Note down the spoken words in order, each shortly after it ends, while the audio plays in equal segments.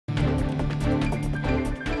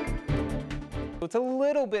It's a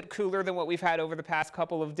little bit cooler than what we've had over the past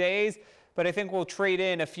couple of days, but I think we'll trade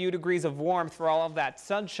in a few degrees of warmth for all of that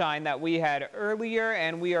sunshine that we had earlier,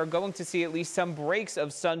 and we are going to see at least some breaks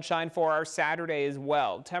of sunshine for our Saturday as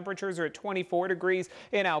well. Temperatures are at 24 degrees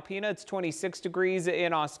in Alpena. It's 26 degrees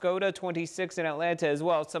in Oscoda, 26 in Atlanta as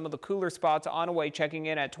well. Some of the cooler spots on the way checking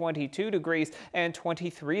in at 22 degrees and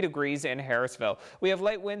 23 degrees in Harrisville. We have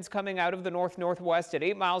light winds coming out of the north-northwest at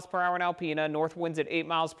 8 miles per hour in Alpena, north winds at 8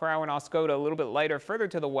 miles per hour in Oscoda, a little bit lighter further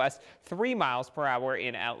to the west, 3 miles per hour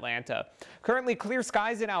in Atlanta. Currently clear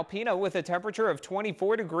skies in Alpena with a temperature of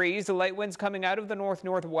 24 degrees. The light winds coming out of the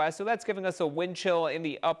north-northwest, so that's giving us a wind chill in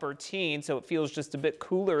the upper teens, so it feels just a bit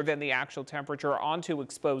cooler than the actual temperature onto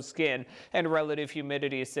exposed skin, and relative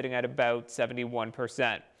humidity is sitting at about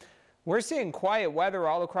 71%. We're seeing quiet weather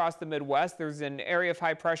all across the Midwest. There's an area of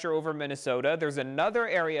high pressure over Minnesota. There's another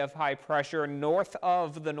area of high pressure north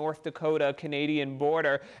of the North Dakota-Canadian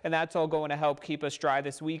border, and that's all going to help keep us dry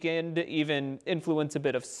this weekend, even influence a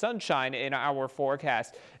bit of sunshine in our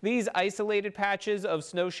forecast. These isolated patches of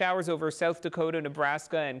snow showers over South Dakota,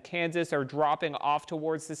 Nebraska, and Kansas are dropping off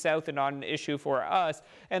towards the south and not an issue for us.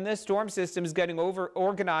 And this storm system is getting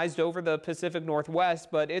organized over the Pacific Northwest,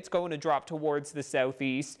 but it's going to drop towards the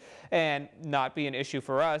southeast and not be an issue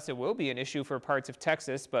for us. It will be an issue for parts of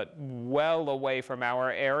Texas, but well away from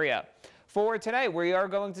our area. For tonight, we are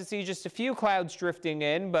going to see just a few clouds drifting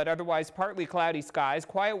in, but otherwise partly cloudy skies.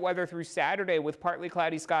 Quiet weather through Saturday with partly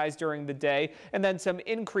cloudy skies during the day, and then some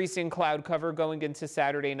increasing cloud cover going into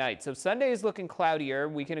Saturday night. So Sunday is looking cloudier.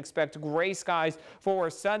 We can expect gray skies for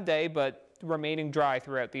Sunday, but remaining dry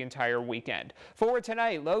throughout the entire weekend. For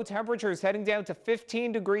tonight, low temperatures heading down to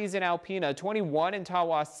 15 degrees in Alpena, 21 in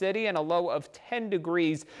Tawas City, and a low of 10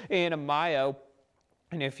 degrees in Amayo.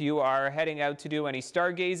 And if you are heading out to do any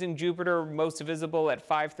stargazing, Jupiter most visible at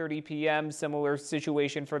 5:30 p.m. Similar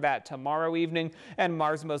situation for that tomorrow evening. And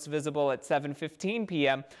Mars most visible at 7:15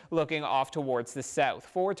 p.m. looking off towards the south.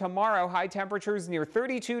 For tomorrow, high temperatures near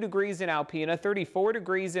 32 degrees in Alpena, 34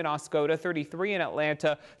 degrees in Oscoda, 33 in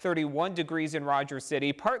Atlanta, 31 degrees in Rogers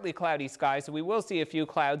City. Partly cloudy skies, so we will see a few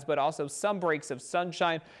clouds, but also some breaks of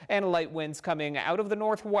sunshine and light winds coming out of the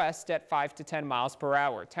northwest at 5 to 10 miles per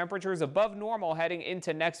hour. Temperatures above normal heading into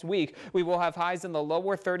next week. We will have highs in the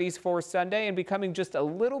lower 30s for Sunday and becoming just a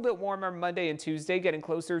little bit warmer Monday and Tuesday, getting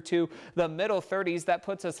closer to the middle 30s. That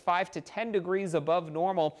puts us 5 to 10 degrees above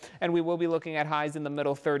normal, and we will be looking at highs in the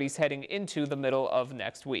middle 30s heading into the middle of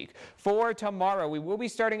next week. For tomorrow, we will be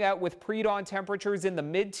starting out with pre-dawn temperatures in the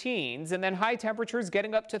mid-teens, and then high temperatures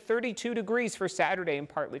getting up to 32 degrees for Saturday and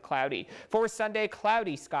partly cloudy. For Sunday,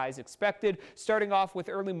 cloudy skies expected, starting off with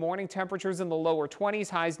early morning temperatures in the lower 20s,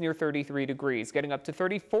 highs near 33 degrees, getting up to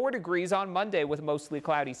 34 degrees on Monday with mostly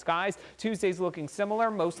cloudy skies. Tuesday's looking similar,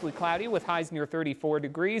 mostly cloudy with highs near 34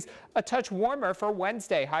 degrees. A touch warmer for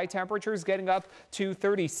Wednesday. High temperatures getting up to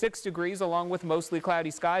 36 degrees along with mostly cloudy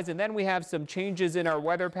skies. And then we have some changes in our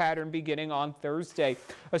weather pattern beginning on Thursday.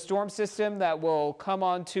 A storm system that will come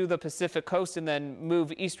onto the Pacific coast and then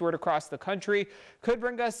move eastward across the country could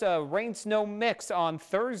bring us a rain-snow mix on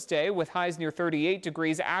Thursday with highs near 38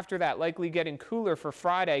 degrees. After that, likely getting cooler for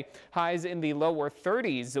Friday. Highs in the lower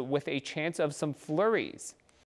 30s with a chance of some flurries.